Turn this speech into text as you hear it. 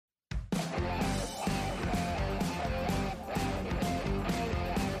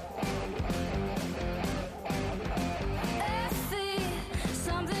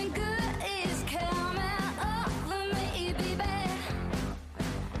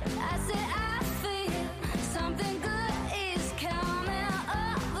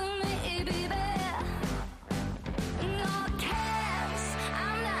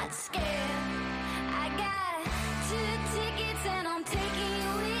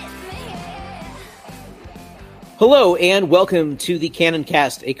Hello and welcome to the Cannon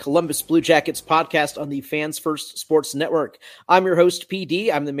Cast, a Columbus Blue Jackets podcast on the Fans First Sports Network. I'm your host,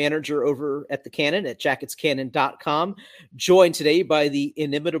 PD. I'm the manager over at the Cannon at jacketscannon.com, joined today by the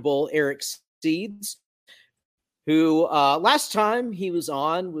inimitable Eric Seeds, who last time he was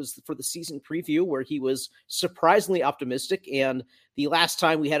on was for the season preview where he was surprisingly optimistic. And the last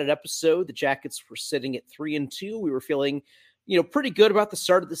time we had an episode, the Jackets were sitting at 3-2. We were feeling, pretty good about the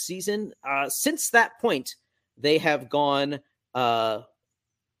start of the season. Since that point, they have gone,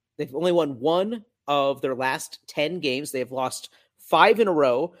 they've only won one of their last 10 games. They have lost 5 in a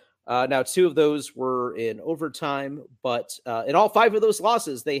row. Now, 2 of those were in overtime, but in all 5 of those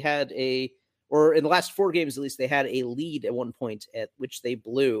losses, they had in the last 4 games, at least, they had a lead at one point at which they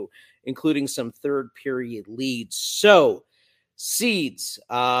blew, including some third period leads. So, Seeds,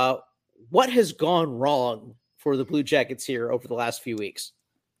 what has gone wrong for the Blue Jackets here over the last few weeks?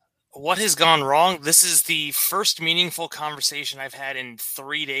 What has gone wrong? This is the first meaningful conversation I've had in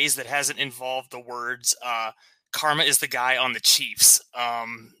 3 days that hasn't involved the words, karma is the guy on the Chiefs.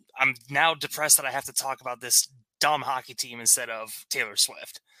 I'm now depressed that I have to talk about this dumb hockey team instead of Taylor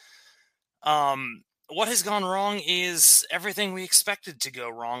Swift. What has gone wrong is everything we expected to go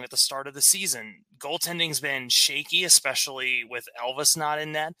wrong at the start of the season. Goaltending's been shaky, especially with Elvis not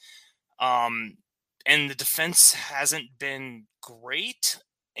in net. And the defense hasn't been great.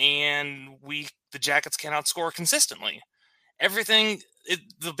 And the Jackets cannot score consistently.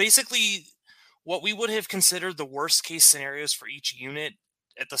 Basically what we would have considered the worst case scenarios for each unit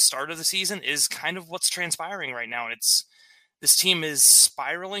at the start of the season is kind of what's transpiring right now. And this team is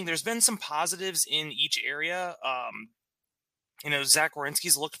spiraling. There's been some positives in each area. Zach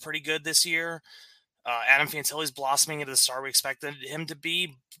Werenski's looked pretty good this year. Adam Fantilli's blossoming into the star we expected him to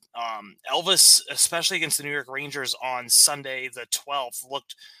be. Elvis, especially against the New York Rangers on Sunday the 12th,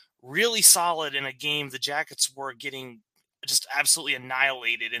 looked really solid in a game the Jackets were getting just absolutely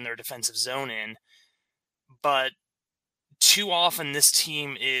annihilated in their defensive zone in. But too often this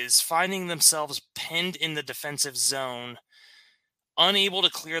team is finding themselves pinned in the defensive zone, unable to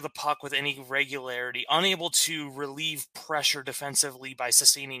clear the puck with any regularity, unable to relieve pressure defensively by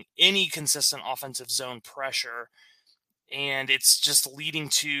sustaining any consistent offensive zone pressure. And it's just leading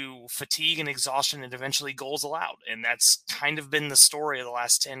to fatigue and exhaustion and eventually goals allowed. And that's kind of been the story of the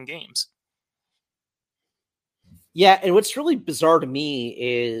last 10 games. Yeah, and what's really bizarre to me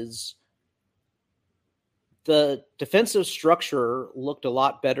is the defensive structure looked a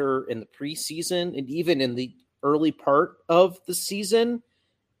lot better in the preseason and even in the early part of the season.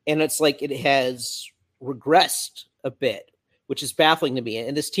 And it's like it has regressed a bit, which is baffling to me.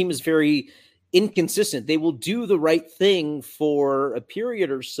 And this team is very inconsistent. They will do the right thing for a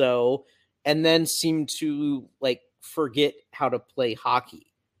period or so and then seem to forget how to play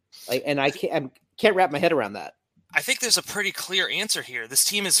hockey. I can't wrap my head around that. I think there's a pretty clear answer here. This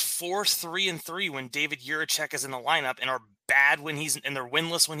team is 4-3-3 when David Jiricek is in the lineup and are bad and they're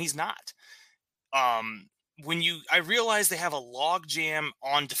winless when he's not. I realize they have a logjam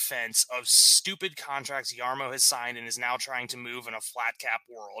on defense of stupid contracts Jarmo has signed and is now trying to move in a flat cap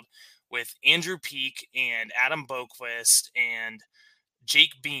world with Andrew Peeke and Adam Boqvist and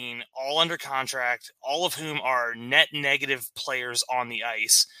Jake Bean all under contract, all of whom are net negative players on the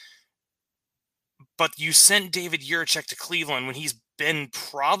ice. But you sent David Jiricek to Cleveland when he's been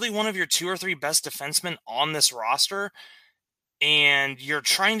probably one of your 2 or 3 best defensemen on this roster, and you're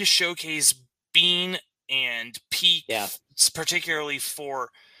trying to showcase Bean and Peeke, particularly for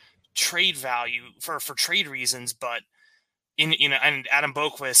trade value, for trade reasons, but and Adam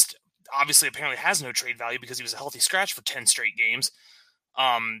Boqvist obviously apparently has no trade value because he was a healthy scratch for 10 straight games.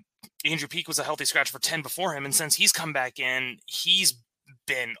 Andrew Peeke was a healthy scratch for 10 before him, and since he's come back in, he's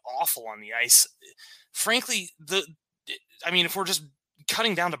been awful on the ice. Frankly, if we're just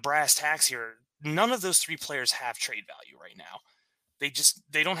cutting down to brass tacks here, none of those 3 players have trade value right now.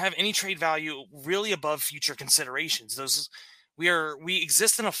 They don't have any trade value really above future considerations. We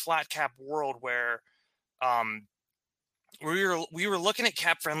exist in a flat cap world where we were looking at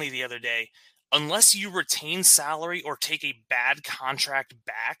Cap Friendly the other day. Unless you retain salary or take a bad contract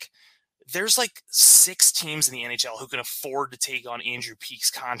back, there's 6 teams in the NHL who can afford to take on Andrew Peeke's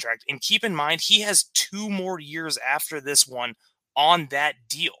contract. And keep in mind, he has 2 more years after this one on that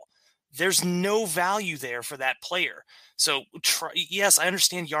deal. There's no value there for that player. So, yes, I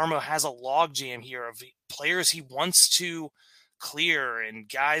understand Jarmo has a logjam here of players he wants to clear and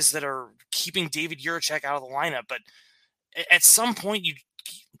guys that are keeping David Jiricek out of the lineup. But at some point,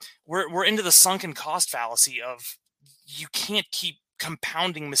 we're into the sunken cost fallacy of you can't keep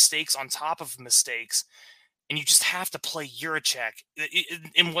compounding mistakes on top of mistakes, and you just have to play Jiricek.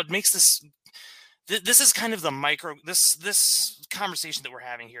 And what makes this this is kind of the micro, this conversation that we're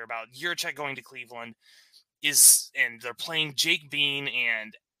having here about Jiricek going to Cleveland and they're playing Jake Bean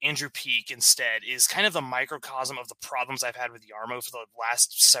and Andrew Peak instead, is kind of the microcosm of the problems I've had with Jarmo for the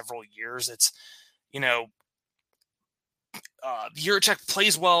last several years. It's, Jiricek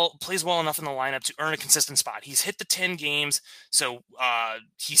plays well enough in the lineup to earn a consistent spot. He's hit the 10 games, so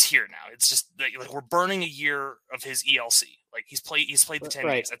he's here now. It's just like we're burning a year of his ELC. Like he's played the 10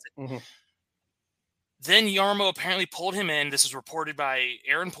 games. That's it. Mm-hmm. Then Jarmo apparently pulled him in. This was reported by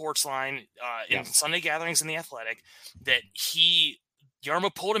Aaron Portzline in Sunday Gatherings in The Athletic, that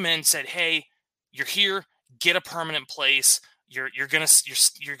Jarmo pulled him in, said, "Hey, you're here. Get a permanent place. You're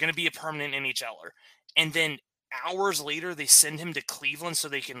gonna be a permanent NHLer." And then hours later, they send him to Cleveland so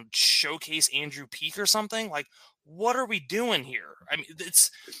they can showcase Andrew Peak or something. Like, what are we doing here? I mean, it's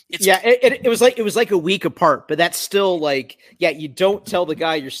it was like a week apart, but that's still like, you don't tell the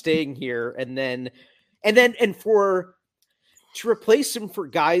guy you're staying here, and to replace him for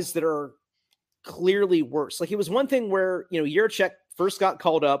guys that are clearly worse. Like, it was one thing where, Jiricek first got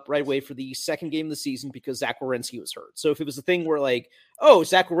called up right away for the second game of the season because Zach Werenski was hurt. So if it was a thing where like, oh,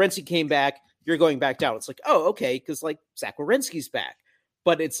 Zach Werenski came back, you're going back down. It's like, oh, okay, because like Zach Werenski's back.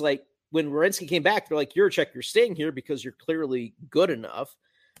 But it's like when Werenski came back, they're like, Jiricek, you're staying here because you're clearly good enough.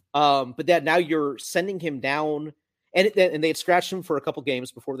 But that now you're sending him down, and they had scratched him for a couple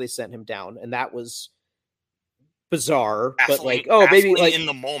games before they sent him down, and that was bizarre. But like, oh, maybe like in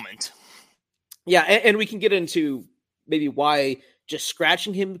the moment. Yeah, and we can get into maybe why just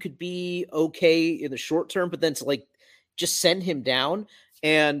scratching him could be okay in the short term, but then to like just send him down.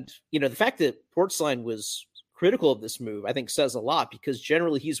 And, the fact that Portzline was critical of this move, I think says a lot, because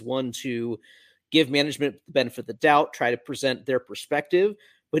generally he's one to give management the benefit of the doubt, try to present their perspective.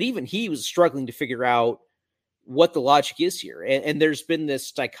 But even he was struggling to figure out what the logic is here. And there's been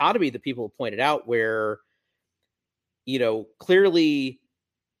this dichotomy that people have pointed out where, clearly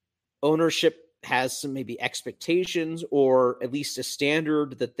ownership has some maybe expectations or at least a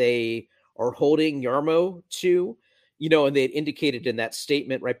standard that they are holding Jarmo to, and they had indicated in that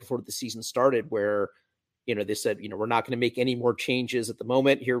statement right before the season started where, they said, we're not going to make any more changes at the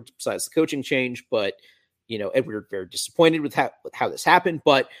moment here besides the coaching change, but, and we're very disappointed with how this happened,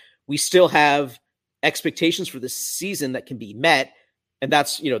 but we still have expectations for this season that can be met. And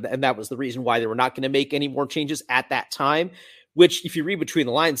that's, and that was the reason why they were not going to make any more changes at that time, which if you read between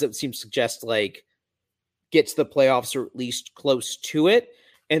the lines, that would seem to suggest like get to the playoffs or at least close to it.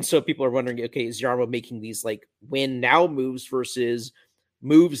 And so people are wondering, okay, is Jarmo making these like win now moves versus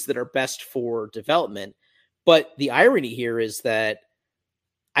moves that are best for development? But the irony here is that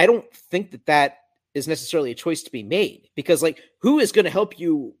I don't think that is necessarily a choice to be made, because like, who is going to help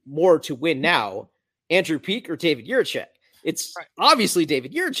you more to win now, Andrew Peak or David Jiricek? It's obviously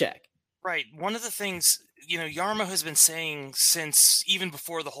David Jiricek. Right. One of the things, Jarmo has been saying since even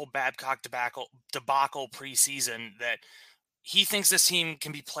before the whole Babcock debacle preseason that he thinks this team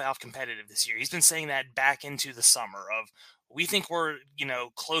can be playoff competitive this year. He's been saying that back into the summer of, we think we're,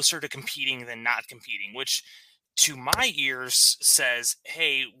 closer to competing than not competing, which to my ears says,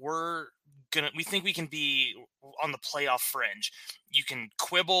 hey, we think we can be on the playoff fringe. You can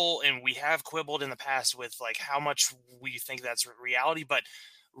quibble, and we have quibbled in the past with like how much we think that's reality, but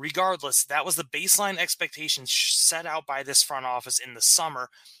regardless, that was the baseline expectation set out by this front office in the summer.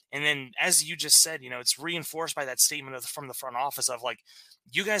 And then, as you just said, it's reinforced by that statement from the front office of like,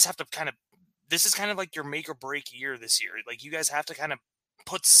 you guys have to this is kind of like your make or break year this year. Like, you guys have to kind of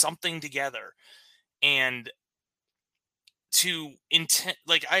put something together. And to intent,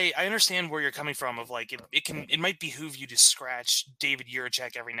 like, I understand where you're coming from of like, it might behoove you to scratch David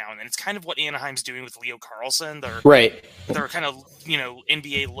Jiricek every now and then. It's kind of what Anaheim's doing with Leo Carlsson. They're kind of,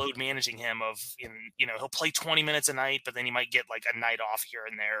 NBA load managing him of, he'll play 20 minutes a night, but then he might get like a night off here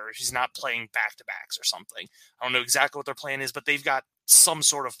and there. Or he's not playing back-to-backs or something. I don't know exactly what their plan is, but they've got some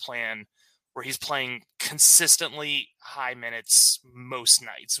sort of plan where he's playing consistently high minutes most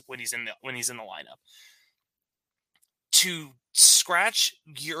nights when he's in the lineup. To scratch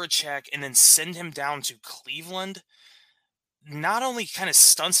Jiricek and then send him down to Cleveland not only kind of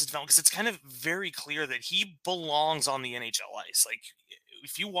stunts his development, because it's kind of very clear that he belongs on the NHL ice. Like,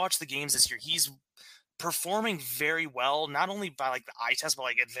 if you watch the games this year, he's performing very well, not only by like the eye test, but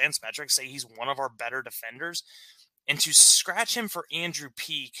like advanced metrics say he's one of our better defenders. And to scratch him for Andrew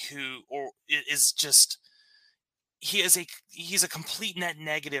Peak, he's a complete net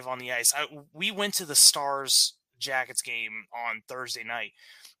negative on the ice. We went to the Stars Jackets game on Thursday night,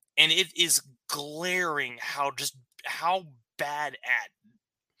 and it is glaring how bad at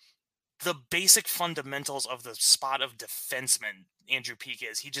the basic fundamentals of the spot of defenseman Andrew Peeke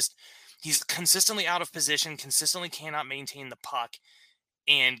is. He's consistently out of position, consistently cannot maintain the puck,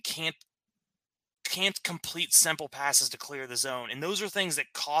 and can't complete simple passes to clear the zone. And those are things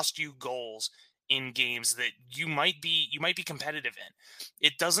that cost you goals in games that you might be competitive in.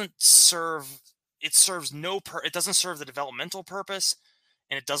 It doesn't serve it doesn't serve the developmental purpose,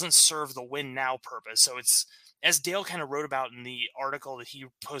 and it doesn't serve the win now purpose. So it's, as Dale kind of wrote about in the article that he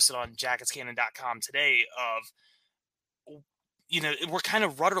posted on jacketscannon.com today, of, we're kind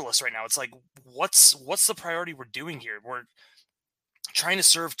of rudderless right now. It's like, what's the priority we're doing here? We're trying to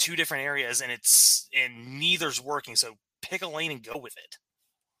serve two different areas, and neither's working. So pick a lane and go with it.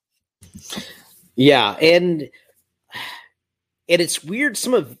 Yeah, and it's weird,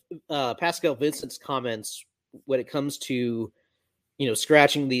 some of Pascal Vincent's comments when it comes to,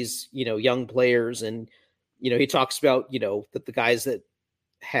 scratching these, young players. And, he talks about, that the guys that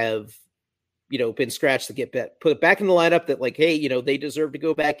have, been scratched to get put back in the lineup, that like, hey, they deserve to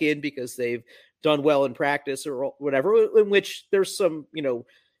go back in because they've done well in practice or whatever, in which there's some,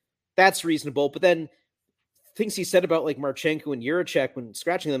 that's reasonable. But then things he said about like Marchenko and Jiricek when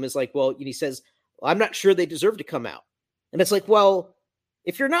scratching them is like, well, he says, I'm not sure they deserve to come out. And it's like, well,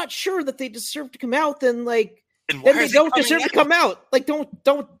 if you're not sure that they deserve to come out, then like, then they don't deserve to come out. Like,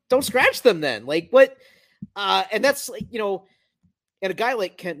 don't scratch them then. Like, what? And that's like, and a guy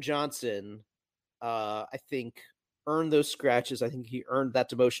like Kent Johnson, I think, earned those scratches. I think he earned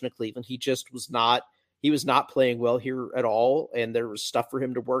that demotion to Cleveland. He just was not playing well here at all. And there was stuff for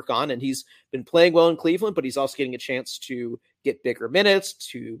him to work on. And he's been playing well in Cleveland, but he's also getting a chance to get bigger minutes,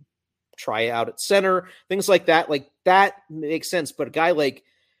 to try out at center, things like that. Like, that makes sense. But a guy like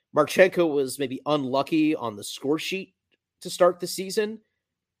Marchenko was maybe unlucky on the score sheet to start the season,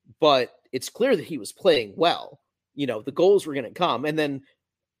 but it's clear that he was playing well. The goals were going to come. And then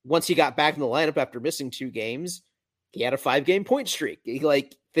once he got back in the lineup after missing 2 games, he had a 5-game point streak.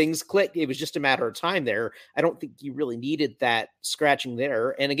 Things clicked. It was just a matter of time there. I don't think you really needed that scratching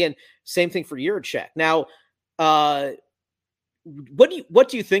there. And again, same thing for Jiricek. Now, what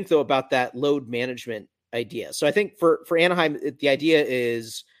do you think though about that load management idea? So I think for Anaheim, the idea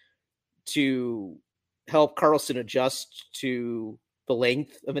is to help Karlsson adjust to the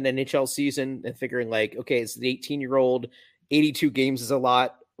length of an NHL season and figuring like, okay, it's the 18-year-old, 82 games is a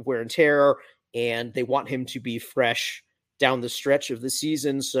lot of wear and tear, and they want him to be fresh down the stretch of the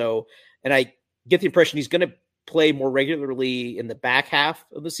season. So, and I get the impression he's going to play more regularly in the back half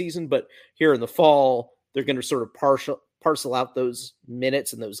of the season, but here in the fall, they're going to sort of parcel out those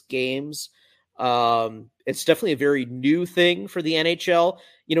minutes and those games. It's definitely a very new thing for the NHL.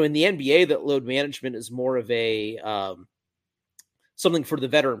 In the NBA, that load management is more of a something for the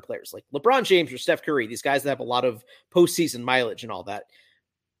veteran players like LeBron James or Steph Curry, these guys that have a lot of postseason mileage and all that.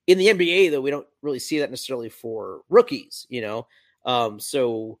 In the NBA, though, we don't really see that necessarily for rookies,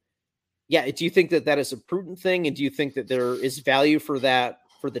 So, yeah, do you think that is a prudent thing? And do you think that there is value for that,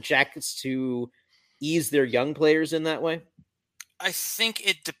 for the Jackets to ease their young players in that way? I think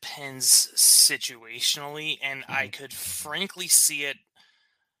it depends situationally, and I could frankly see it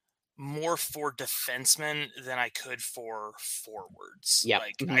more for defensemen than I could for forwards. Yeah.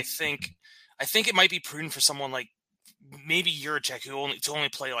 Like, I think it might be prudent for someone like maybe Jiricek, who only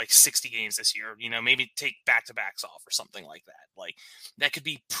play like 60 games this year, maybe take back-to-backs off or something like that. Like, that could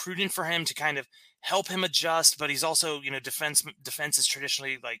be prudent for him to kind of help him adjust, but he's also, defense is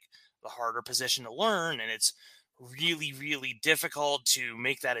traditionally like the harder position to learn, and it's really, really difficult to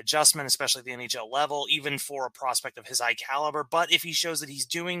make that adjustment, especially at the NHL level, even for a prospect of his high caliber. But if he shows that he's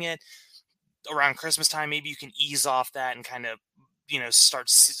doing it around Christmas time, maybe you can ease off that and kind of, start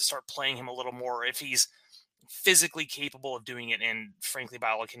playing him a little more if he's physically capable of doing it. And frankly, by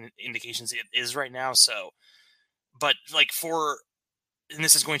all indications, it is right now. So, but like and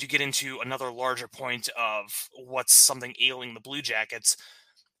this is going to get into another larger point of what's something ailing the Blue Jackets.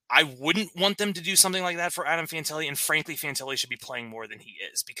 I wouldn't want them to do something like that for Adam Fantilli, and frankly, Fantilli should be playing more than he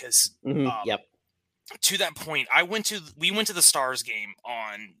is because, to that point, we went to the Stars game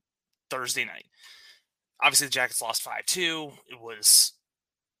on Thursday night. Obviously, the Jackets lost 5-2. It was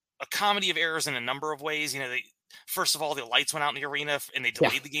a comedy of errors in a number of ways. First of all, the lights went out in the arena and they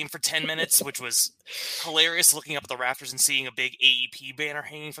delayed the game for 10 minutes, which was hilarious. Looking up at the rafters and seeing a big AEP banner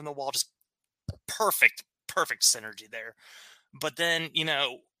hanging from the wall, just perfect synergy there. But then,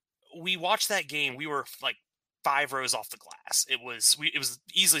 we watched that game. We were like 5 rows off the glass. It was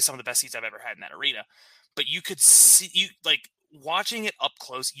easily some of the best seats I've ever had in that arena. But you could see, watching it up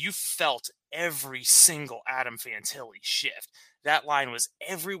close, you felt every single Adam Fantilli shift. That line was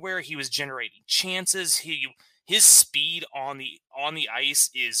everywhere. He was generating chances. His speed on the ice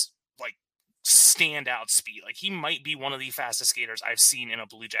is like standout speed. Like, he might be one of the fastest skaters I've seen in a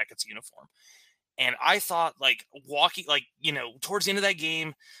Blue Jackets uniform. And I thought, like, walking, like, towards the end of that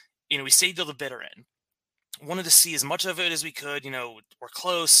game, we stayed till the bitter end. Wanted to see as much of it as we could. We're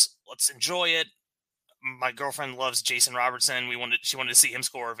close. Let's enjoy it. My girlfriend loves Jason Robertson. She wanted to see him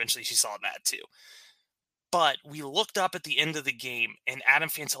score. Eventually, she saw that too. But we looked up at the end of the game, and Adam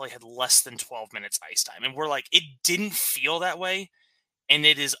Fantilli had less than 12 minutes ice time. And we're like, it didn't feel that way. And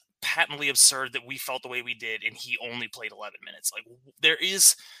it is patently absurd that we felt the way we did, and he only played 11 minutes. Like, there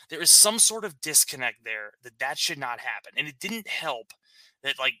is some sort of disconnect there that should not happen. And it didn't help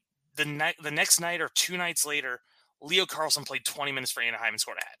that, like, the next night or 2 nights later, Leo Carlsson played 20 minutes for Anaheim and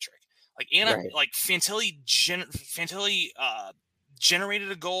scored a hat trick. Like, Fantilli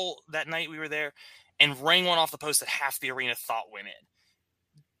generated a goal that night we were there and rang one off the post that half the arena thought went in.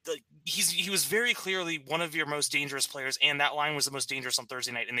 He was very clearly one of your most dangerous players, and that line was the most dangerous on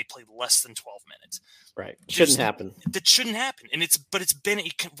Thursday night, and they played less than 12 minutes. Right. Shouldn't happen. That shouldn't happen. And it's been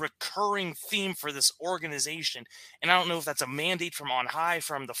a recurring theme for this organization. And I don't know if that's a mandate from on high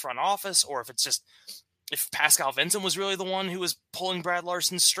from the front office, or if Pascal Vincent was really the one who was pulling Brad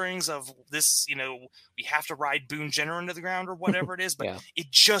Larsen's strings of this, we have to ride Boone Jenner into the ground or whatever it is, but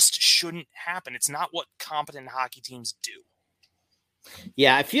It just shouldn't happen. It's not what competent hockey teams do.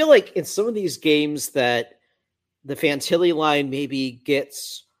 Yeah, I feel like in some of these games that the Fantilli line maybe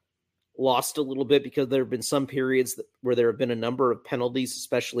gets lost a little bit because there have been some periods where there have been a number of penalties,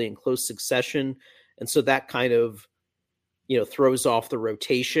 especially in close succession. And so that kind of, throws off the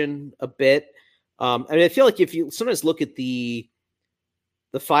rotation a bit. I feel like if you sometimes look at the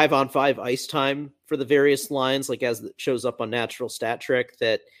 5-on-5 ice time for the various lines, like as it shows up on Natural Stat Trick,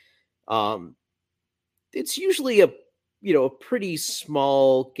 that it's usually a pretty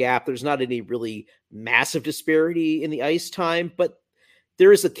small gap. There's not any really massive disparity in the ice time, but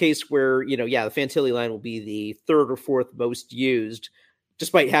there is a case where, the Fantilli line will be the 3rd or 4th most used,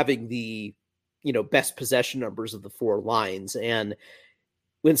 despite having the, best possession numbers of the 4 lines. And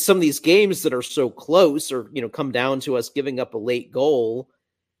when some of these games that are so close or, come down to us giving up a late goal,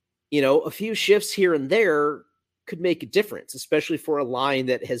 a few shifts here and there could make a difference, especially for a line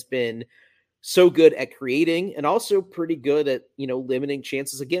that has been so good at creating and also pretty good at, limiting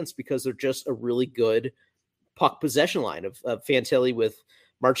chances against, because they're just a really good puck possession line of Fantilli with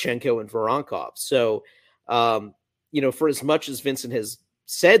Marchenko and Voronkov. So, for as much as Vincent has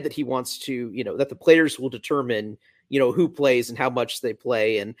said that he wants to, that the players will determine, who plays and how much they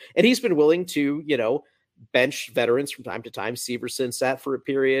play. And he's been willing to, bench veterans from time to time. Severson sat for a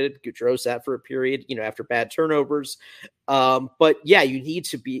period, Gaudreau sat for a period, after bad turnovers. But yeah, you need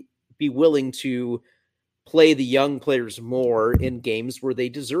to be willing to play the young players more in games where they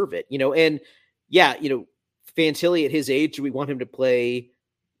deserve it, and Fantilli at his age, do we want him to play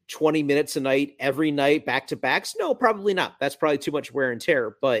 20 minutes a night, every night, back to backs? No, probably not. That's probably too much wear and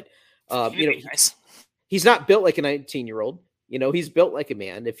tear, but nice. He's not built like a 19-year-old, he's built like a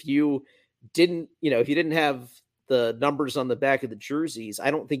man. If you didn't have the numbers on the back of the jerseys,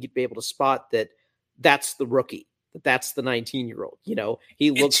 I don't think you'd be able to spot that that's the rookie. That's the 19-year-old,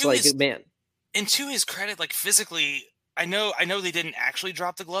 he looks like a man. And to his credit, like, physically, I know they didn't actually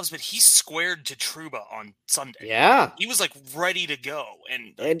drop the gloves, but he squared to Trouba on Sunday. Yeah. He was like ready to go.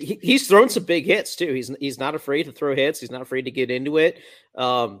 And he's thrown some big hits too. He's not afraid to throw hits. He's not afraid to get into it.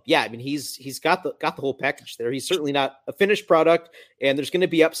 He's got the whole package there. He's certainly not a finished product, and there's going to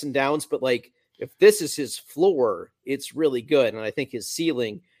be ups and downs, but like, if this is his floor, it's really good. And I think his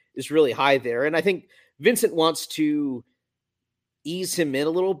ceiling is really high there. And I think Vincent wants to ease him in a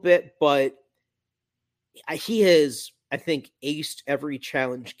little bit, but he has, I think, aced every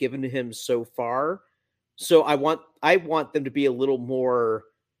challenge given to him so far. So I want them to be a little more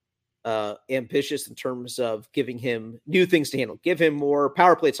ambitious in terms of giving him new things to handle. Give him more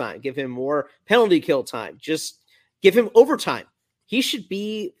power play time. Give him more penalty kill time. Just give him overtime. He should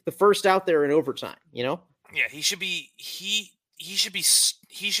be the first out there in overtime. Yeah, he should be. He should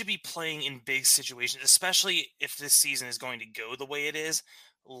be playing in big situations, especially if this season is going to go the way it is.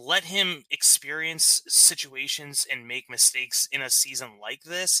 Let him experience situations and make mistakes in a season like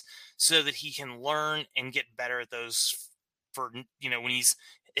this so that he can learn and get better at those for, when he's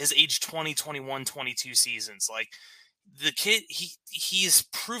his age 20, 21, 22 seasons. Like, the kid, he's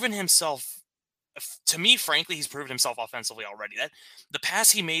proven himself. To me, frankly, he's proven himself offensively already. That the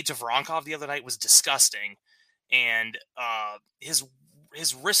pass he made to Voronkov the other night was disgusting. And his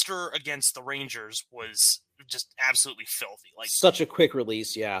wrister against the Rangers was just absolutely filthy. Like, such a quick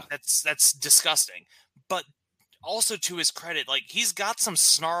release. Yeah, that's disgusting. But also, to his credit, like, he's got some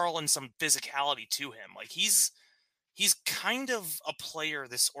snarl and some physicality to him. Like, he's he's kind of a player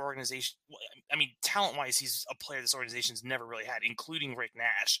this organization, I mean, talent-wise, he's a player this organization's never really had, including Rick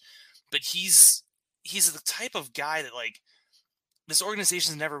Nash. But he's the type of guy that, like, this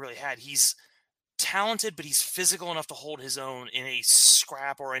organization's never really had. He's talented, but he's physical enough to hold his own in a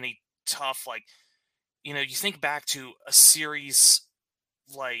scrap or in a tough, like, you think back to a series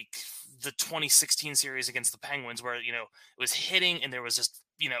like the 2016 series against the Penguins where, it was hitting and there was just,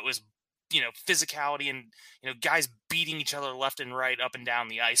 it was, physicality and, guys beating each other left and right up and down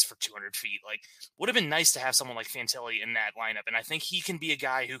the ice for 200 feet. Like, would have been nice to have someone like Fantilli in that lineup. And I think he can be a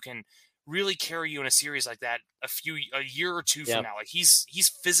guy who can really carry you in a series like that a year or two from now. Like, he's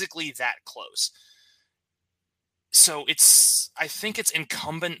physically that close. So I think it's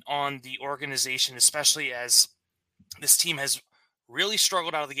incumbent on the organization, especially as this team has really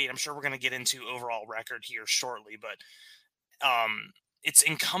struggled out of the gate. I'm sure we're going to get into overall record here shortly, but it's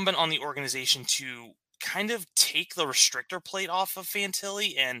incumbent on the organization to kind of take the restrictor plate off of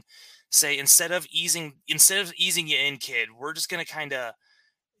Fantilli and say, instead of easing you in, kid, we're just going to kind of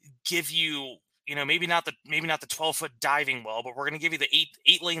give you, maybe not the 12-foot diving well, but we're going to give you the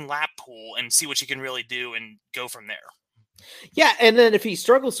eight lane lap pool and see what you can really do and go from there. Yeah, and then if he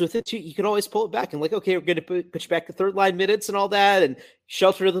struggles with it, you can always pull it back and, like, okay, we're going to put you back to third line minutes and all that, and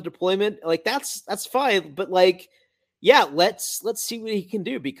shelter the deployment. Like, that's fine, but, like, yeah, let's see what he can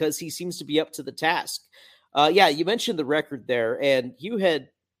do, because he seems to be up to the task. Yeah, you mentioned the record there, and you had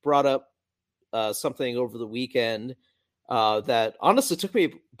brought up something over the weekend that honestly took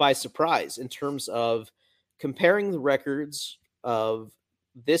me by surprise in terms of comparing the records of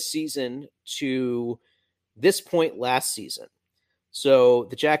this season to this point last season. So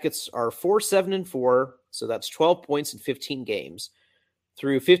the Jackets are 4-7-4, so that's 12 points in 15 games.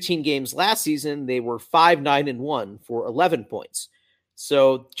 Through 15 games last season, they were 5-9-1 for 11 points.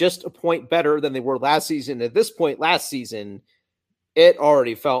 So just a point better than they were last season. At this point last season, it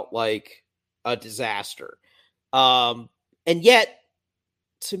already felt like a disaster. And yet,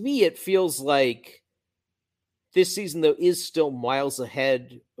 to me, it feels like this season, though, is still miles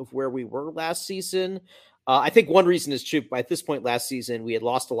ahead of where we were last season. I think one reason is true. By this point last season, we had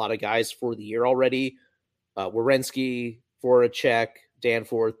lost a lot of guys for the year already. Werenski, Voracek,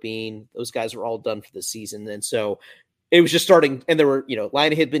 Danforth, Bean, those guys were all done for the season. And so it was just starting, and there were,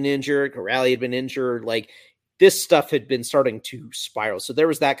 Laine had been injured, Corrali had been injured. Like, this stuff had been starting to spiral. So there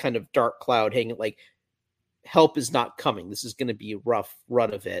was that kind of dark cloud hanging, like, help is not coming. This is going to be a rough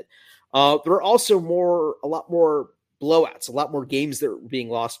run of it. There are also a lot more blowouts, a lot more games that were being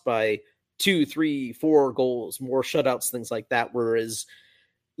lost by 2, 3, 4 goals, more shutouts, things like that. Whereas,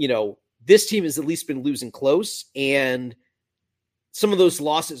 this team has at least been losing close, and some of those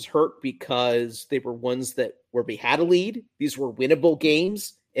losses hurt because they were ones where we had a lead. These were winnable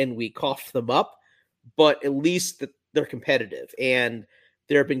games and we coughed them up, but at least they're competitive. And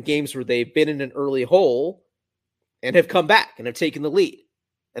there have been games where they've been in an early hole and have come back and have taken the lead,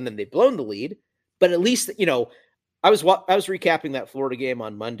 and then they've blown the lead. But at least, I was recapping that Florida game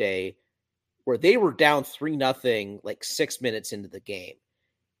on Monday where they were down 3-0, like 6 minutes into the game.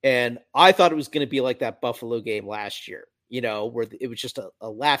 And I thought it was going to be like that Buffalo game last year, where it was just a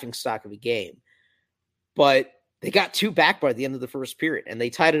laughing stock of a game. But they got 2 back by the end of the first period, and they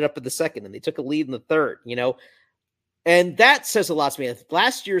tied it up in the second, and they took a lead in the third, And that says a lot to me.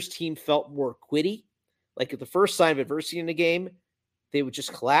 Last year's team felt more quitty. Like, at the first sign of adversity in a game, they would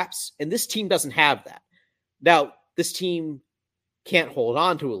just collapse. And this team doesn't have that. Now, this team can't hold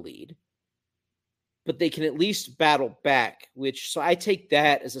on to a lead, but they can at least battle back, so I take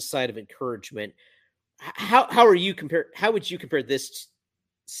that as a sign of encouragement. How would you compare this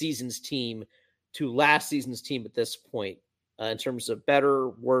season's team to last season's team at this point, in terms of better,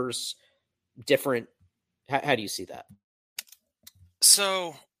 worse, different? How do you see that?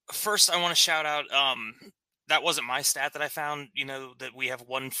 So first, I want to shout out, that wasn't my stat that I found, that we have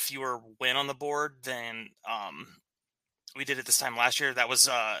one fewer win on the board than we did at this time last year. That was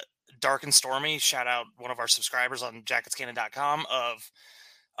Dark and Stormy. Shout out one of our subscribers on jacketscannon.com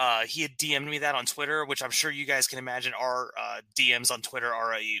he had DM'd me that on Twitter, which I'm sure you guys can imagine our DMs on Twitter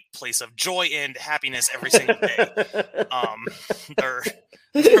are a place of joy and happiness every single day. They're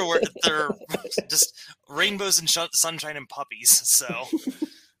just rainbows and sunshine and puppies. So,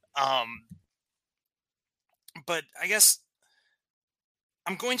 but I guess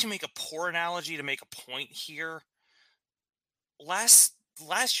I'm going to make a poor analogy to make a point here. Last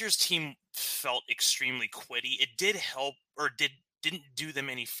year's team felt extremely quitty. It did help, or didn't do them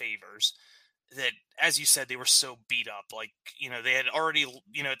any favors that, as you said, they were so beat up. Like, they had already,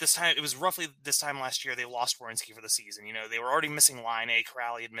 at this time, it was roughly this time last year, they lost Werenski for the season. They were already missing Laine.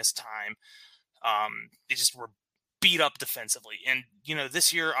 Corrali had missed time. They just were beat up defensively. And,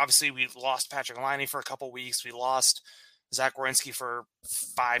 this year, obviously, we lost Patrick Laine for a couple weeks. We lost Zach Werenski for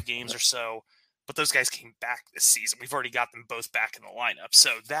 5 games or so. But those guys came back this season. We've already got them both back in the lineup.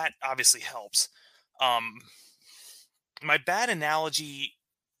 So that obviously helps. My bad analogy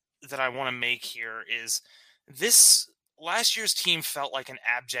that I want to make here is this last year's team felt like an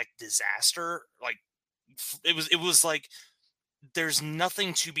abject disaster. Like it was like there's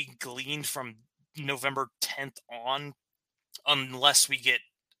nothing to be gleaned from November 10th on unless we get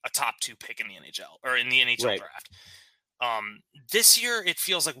a top 2 pick in the NHL or in the NHL draft. This year it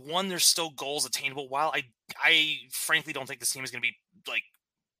feels like, one, there's still goals attainable. While I frankly don't think this team is going to be like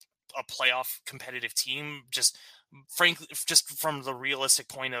a playoff competitive team, just from the realistic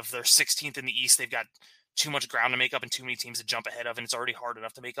point of they're 16th in the East. They've got too much ground to make up and too many teams to jump ahead of, and it's already hard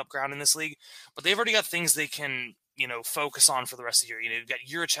enough to make up ground in this league. But they've already got things they can, focus on for the rest of the year. You've got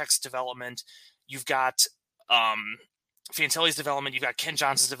Jiricek's development, you've got Fantilli's development, you've got Kent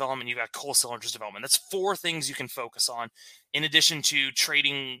Johnson's development, you've got Cole Sillinger's development. That's 4 things you can focus on, in addition to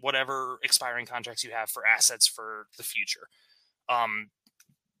trading whatever expiring contracts you have for assets for the future.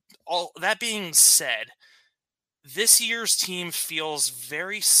 All that being said, this year's team feels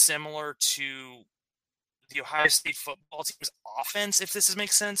very similar to the Ohio State football team's offense, if this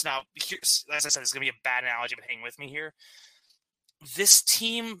makes sense. Now, as I said, it's going to be a bad analogy, but hang with me here. This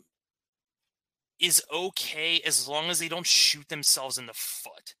team is okay as long as they don't shoot themselves in the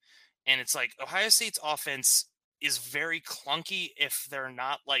foot. And it's like Ohio State's offense is very clunky if they're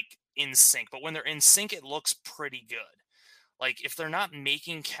not like in sync. But when they're in sync, it looks pretty good. Like if they're not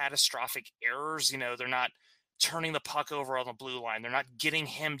making catastrophic errors, they're not turning the puck over on the blue line, they're not getting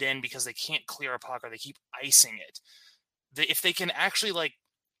hemmed in because they can't clear a puck or they keep icing it. If they can actually like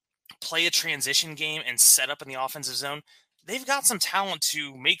play a transition game and set up in the offensive zone, they've got some talent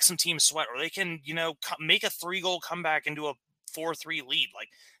to make some teams sweat, or they can, make a 3-goal comeback into a 4-3 lead. Like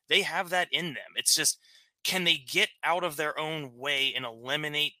they have that in them. It's just, can they get out of their own way and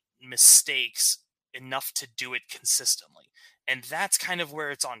eliminate mistakes enough to do it consistently? And that's kind of where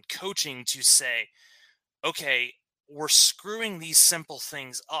it's on coaching to say, okay, we're screwing these simple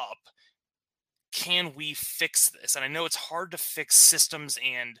things up. Can we fix this? And I know it's hard to fix systems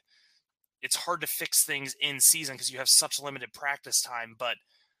and it's hard to fix things in season because you have such limited practice time, but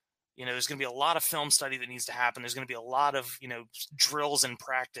there's going to be a lot of film study that needs to happen. There's going to be a lot of, drills in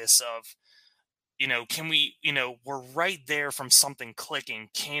practice of, can we, we're right there from something clicking.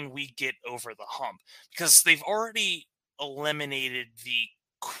 Can we get over the hump? Because they've already eliminated the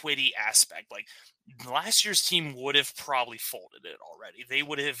quitty aspect. Like last year's team would have probably folded it already. They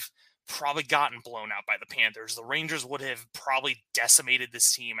would have probably gotten blown out by the Panthers. The Rangers would have probably decimated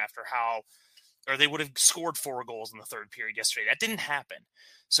this team or they would have scored 4 goals in the third period yesterday. That didn't happen.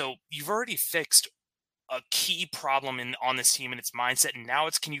 So you've already fixed a key problem on this team and its mindset. And now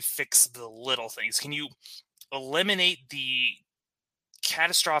can you fix the little things? Can you eliminate the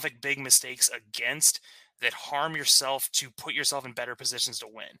catastrophic big mistakes that harm yourself to put yourself in better positions to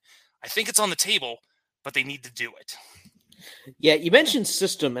win? I think it's on the table, but they need to do it. Yeah, you mentioned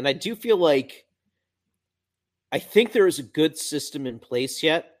system, and I do feel like I think there is a good system in place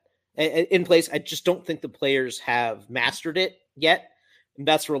yet. I just don't think the players have mastered it yet. And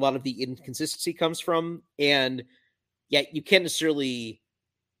that's where a lot of the inconsistency comes from. And yet you can't necessarily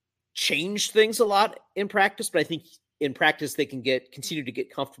change things a lot in practice, but I think in practice they can continue to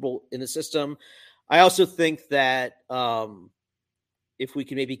get comfortable in the system. I also think that if we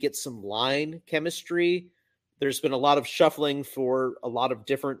can maybe get some line chemistry, there's been a lot of shuffling for a lot of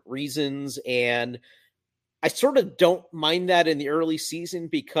different reasons. And I sort of don't mind that in the early season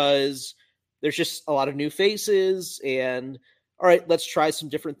because there's just a lot of new faces and all right, let's try some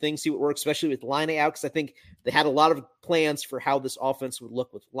different things, see what works, especially with Laine out. Cause I think they had a lot of plans for how this offense would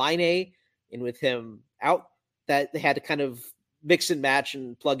look with Laine and with him out, that they had to kind of mix and match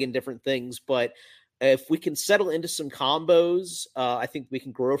and plug in different things. But if we can settle into some combos, I think we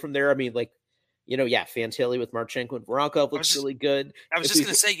can grow from there. I mean, Fantilli with Marchenko and Voronkov looks really good. I was just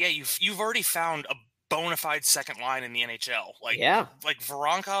going to say, you've already found a bona fide second line in the NHL. Like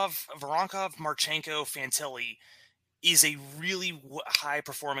Voronkov, Marchenko, Fantilli is a really high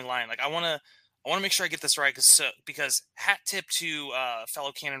performing line. Like I want to make sure I get this right because hat tip to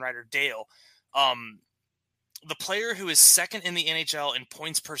fellow Cannon writer Dale, the player who is second in the NHL in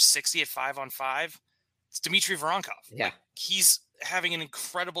points per 60 at 5-on-5, it's Dmitry Voronkov. Yeah, like, he's having an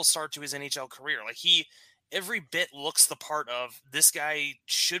incredible start to his NHL career. Like every bit looks the part of this guy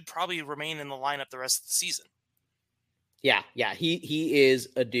should probably remain in the lineup the rest of the season. Yeah, he is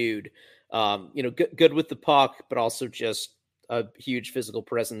a dude. Good with the puck, but also just a huge physical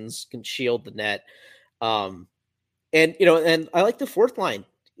presence, can shield the net. And, and I like the fourth line.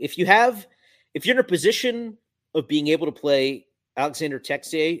 If you're in a position of being able to play Alexander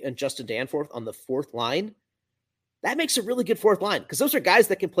Texier and Justin Danforth on the fourth line, that makes a really good fourth line, because those are guys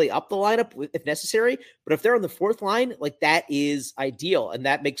that can play up the lineup if necessary. But if they're on the fourth line, like, that is ideal. And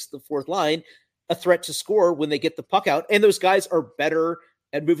that makes the fourth line a threat to score when they get the puck out. And those guys are better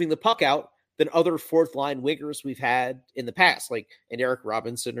at moving the puck out than other fourth line wingers we've had in the past, like an Eric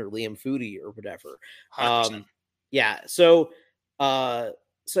Robinson or Liam Foudy or whatever. 100%. Yeah. So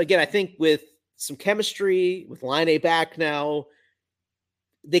again, I think with some chemistry, with Line A back now,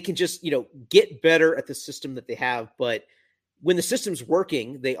 they can just, get better at the system that they have. But when the system's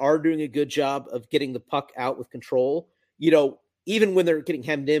working, they are doing a good job of getting the puck out with control, even when they're getting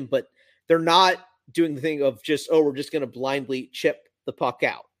hemmed in, but they're not doing the thing of just, we're just going to blindly chip the puck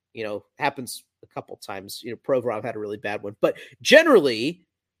out. Happens a couple times. Provorov had a really bad one, but generally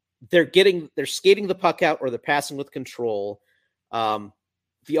they're skating the puck out, or they're passing with control. The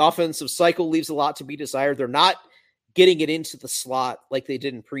offensive cycle leaves a lot to be desired. They're not getting it into the slot like they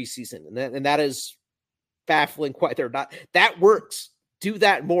did in preseason. And that is baffling. They're not, that works. Do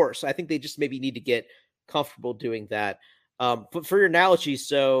that more. So I think they just maybe need to get comfortable doing that. But for your analogy,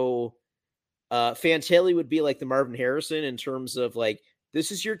 so Fantilli would be like the Marvin Harrison in terms of, like,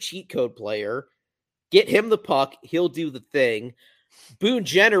 this is your cheat code player. Get him the puck. He'll do the thing. Boone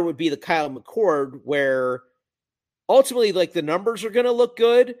Jenner would be the Kyle McCord, where ultimately, like, the numbers are going to look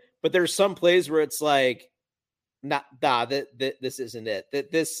good, but there's some plays where it's like, this isn't it.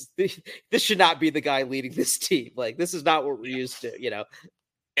 This should not be the guy leading this team. Like, this is not what we're used to,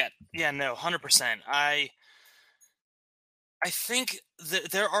 Yeah, no, 100%. I think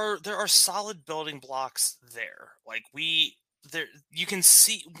that there are solid building blocks there. Like, you can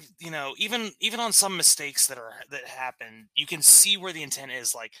see, even on some mistakes that happen, you can see where the intent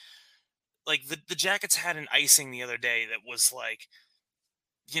is. Like the Jackets had an icing the other day that was like,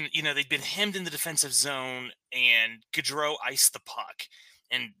 they'd been hemmed in the defensive zone, and Gaudreau iced the puck.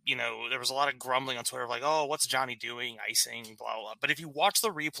 And, there was a lot of grumbling on Twitter, like, oh, what's Johnny doing? Icing, blah, blah, blah. But if you watch the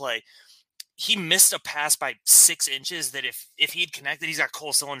replay, he missed a pass by 6 inches that if he'd connected, he's got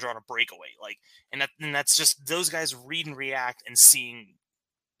Cole Sillinger on a breakaway. Like, and that's just those guys read and react and seeing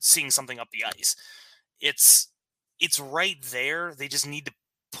something up the ice. It's right there. They just need to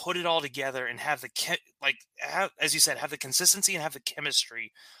put it all together and have as you said, have the consistency and have the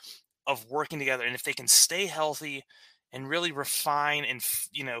chemistry of working together. And if they can stay healthy and really refine and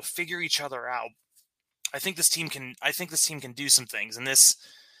figure each other out, I think this team can do some things. And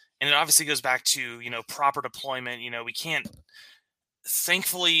it obviously goes back to proper deployment. We can't.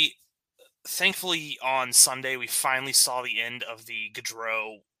 Thankfully on Sunday we finally saw the end of the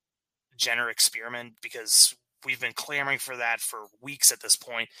Gaudreau Jenner experiment, because we've been clamoring for that for weeks at this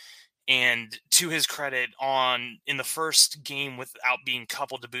point. And to his credit, in the first game without being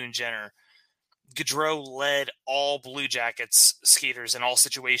coupled to Boone Jenner, Gaudreau led all Blue Jackets skaters in all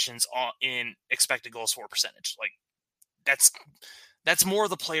situations in expected goals for percentage. Like, that's more of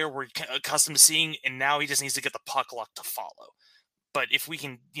the player we're accustomed to seeing, and now he just needs to get the puck luck to follow. But if we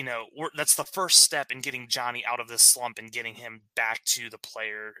can, that's the first step in getting Johnny out of this slump and getting him back to the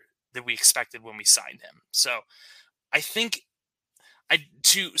player that we expected when we signed him. So I think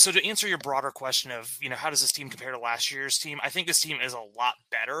to answer your broader question of, how does this team compare to last year's team? I think this team is a lot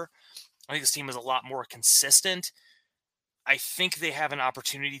better. I think this team is a lot more consistent. I think they have an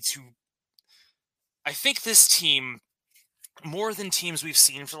opportunity I think this team, more than teams we've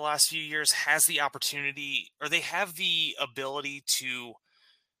seen for the last few years, has the opportunity, or they have the ability to. You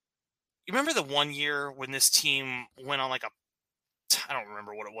remember the one year when this team went on like I don't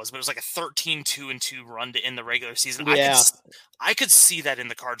remember what it was, but it was like a 13-2-2 run to end the regular season. Yeah. I could see that in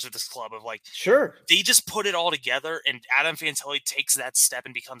the cards of this club of, like, sure, they just put it all together, and Adam Fantilli takes that step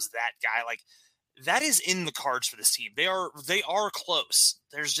and becomes that guy. Like, that is in the cards for this team. They are close.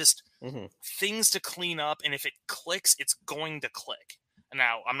 There's just things to clean up, and if it clicks, it's going to click.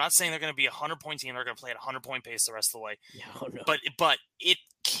 Now, I'm not saying they're going to be a 100-point team. They're going to play at a 100-point pace the rest of the way. No. But it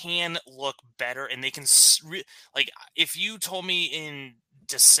can look better, and they can like, if you told me in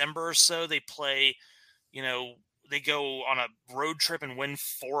December or so they play, they go on a road trip and win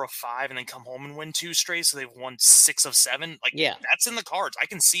 4 of 5 and then come home and win 2 straight, so they've won 6 of 7. Like, that's in the cards. I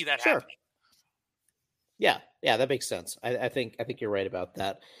can see that happening. Yeah, that makes sense. I think you're right about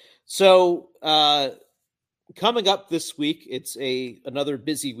that. So coming up this week, it's another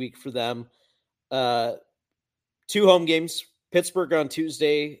busy week for them. 2 home games: Pittsburgh on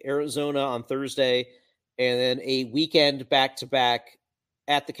Tuesday, Arizona on Thursday, and then a weekend back-to-back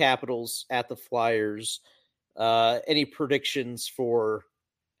at the Capitals, at the Flyers. Any predictions for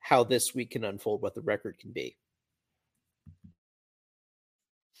how this week can unfold, what the record can be?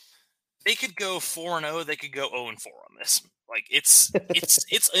 They could go 4-0. They could go 0-4 on this. Like it's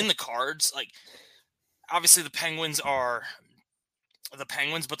in the cards. Like obviously the Penguins,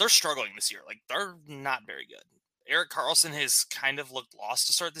 but they're struggling this year. Like they're not very good. Erik Karlsson has kind of looked lost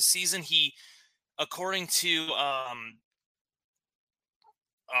to start the season. He, according to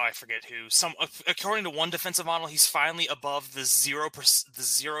I forget who. According to one defensive model, he's finally above the 0th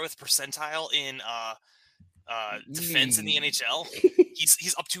percentile in defense in the NHL.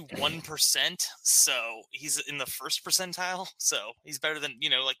 He's up to 1%, so he's in the first percentile. So he's better than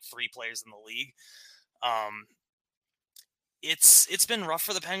like 3 players in the league. It's been rough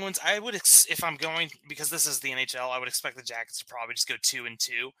for the Penguins. I would if I'm going, because this is the NHL, I would expect the Jackets to probably just go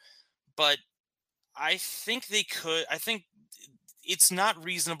 2-2, but I think they could. I think it's not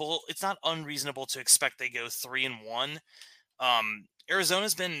unreasonable to expect they go 3-1.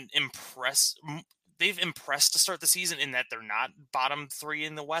 Arizona's been impressed. They've impressed to start the season in that they're not bottom 3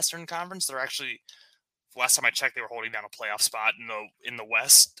 in the Western Conference. They're actually, last time I checked, they were holding down a playoff spot in the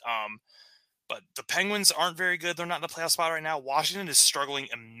West. But the Penguins aren't very good. They're not in the playoff spot right now. Washington is struggling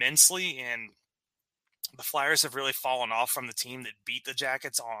immensely, and the Flyers have really fallen off from the team that beat the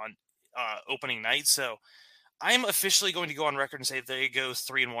Jackets on opening night. So I'm officially going to go on record and say they go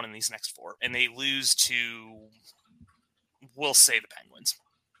 3-1 in these next 4, and they lose to, we'll say, the Penguins.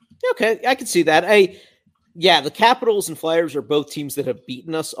 Okay, I can see that. The Capitals and Flyers are both teams that have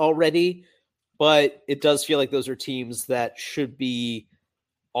beaten us already, but it does feel like those are teams that should be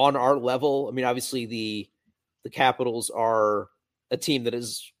on our level. I mean, obviously the Capitals are a team that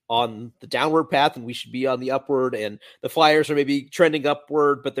is on the downward path, and we should be on the upward, and the Flyers are maybe trending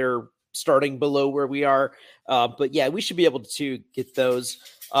upward, but they're starting below where we are. But yeah, we should be able to get those.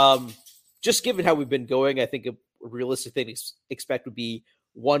 Just given how we've been going, I think a realistic thing to expect would be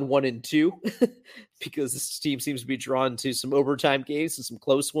 1-1-2 because this team seems to be drawn to some overtime games and some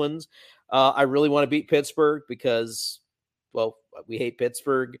close ones. I really want to beat Pittsburgh because, well, we hate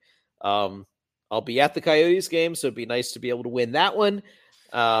Pittsburgh. I'll be at the Coyotes game, so it'd be nice to be able to win that one.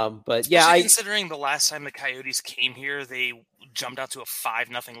 But yeah, considering the last time the Coyotes came here, they jumped out to a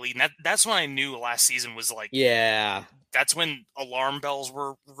 5-0 lead. And that's when I knew last season was like, that's when alarm bells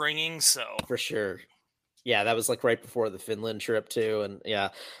were ringing. So for sure. Yeah, that was like right before the Finland trip too. And yeah.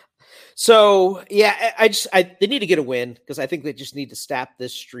 So yeah, they need to get a win because I think they just need to stop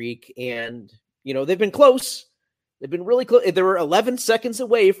this streak. And, they've been close. They've been really close. They were 11 seconds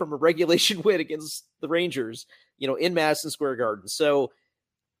away from a regulation win against the Rangers, in Madison Square Garden. So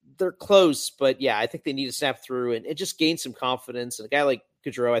they're close, but yeah, I think they need to snap through and just gain some confidence. And a guy like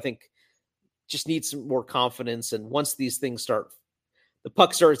Gaudreau, I think, just needs some more confidence. And once these things the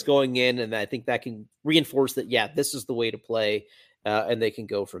puck starts going in, and I think that can reinforce that, yeah, this is the way to play, and they can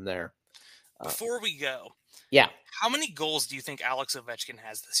go from there. Before we go, yeah, how many goals do you think Alex Ovechkin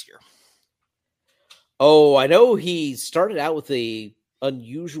has this year? Oh, I know he started out with a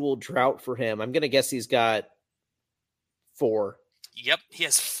unusual drought for him. I'm going to guess he's got 4. Yep, he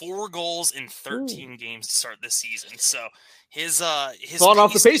has 4 goals in 13 games to start this season. So his falling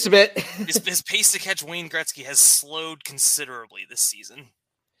off the pace a bit. his pace to catch Wayne Gretzky has slowed considerably this season.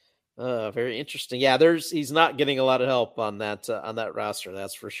 Very interesting. Yeah, he's not getting a lot of help on that roster,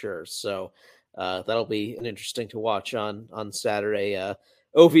 that's for sure. So that'll be an interesting to watch on Saturday.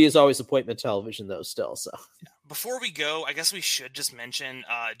 OV is always appointment television, though, still. So before we go, I guess we should just mention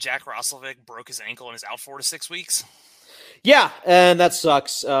Jack Roslovic broke his ankle and is out 4 to 6 weeks. Yeah, and that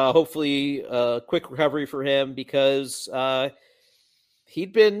sucks. Hopefully, quick recovery for him because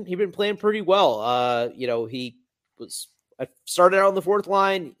he'd been playing pretty well. He started out on the 4th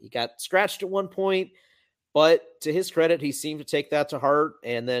line. He got scratched at one point, but to his credit, he seemed to take that to heart.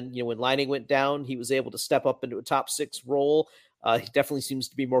 And then, when lining went down, he was able to step up into a top 6 role. He definitely seems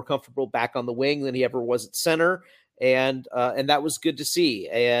to be more comfortable back on the wing than he ever was at center. And that was good to see.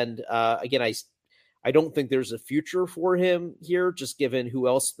 And again, I don't think there's a future for him here, just given who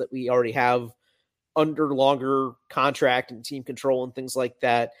else that we already have under longer contract and team control and things like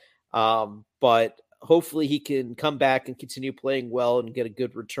that. But hopefully he can come back and continue playing well and get a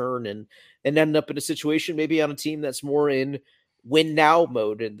good return and end up in a situation maybe on a team that's more in win now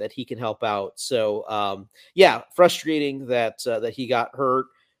mode and that he can help out. So frustrating that he got hurt.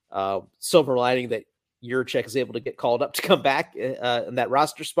 Silver lining that Juracek is able to get called up to come back in that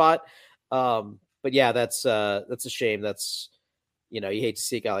roster spot. But yeah, that's a shame. That's, you hate to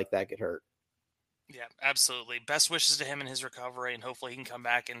see a guy like that get hurt. Yeah, absolutely. Best wishes to him in his recovery, and hopefully he can come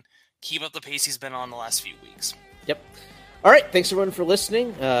back and keep up the pace he's been on the last few weeks. Yep. All right. Thanks everyone for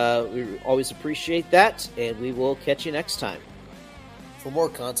listening. We always appreciate that, and we will catch you next time. For more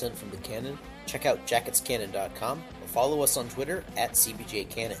content from the Cannon, check out jacketscannon.com or follow us on Twitter at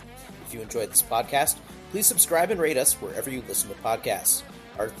CBJCannon. If you enjoyed this podcast, please subscribe and rate us wherever you listen to podcasts.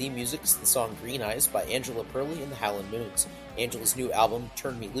 Our theme music is the song Green Eyes by Angela Perley and the Howlin' Moons. Angela's new album,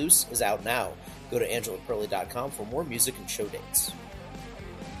 Turn Me Loose, is out now. Go to AngelaPerley.com for more music and show dates.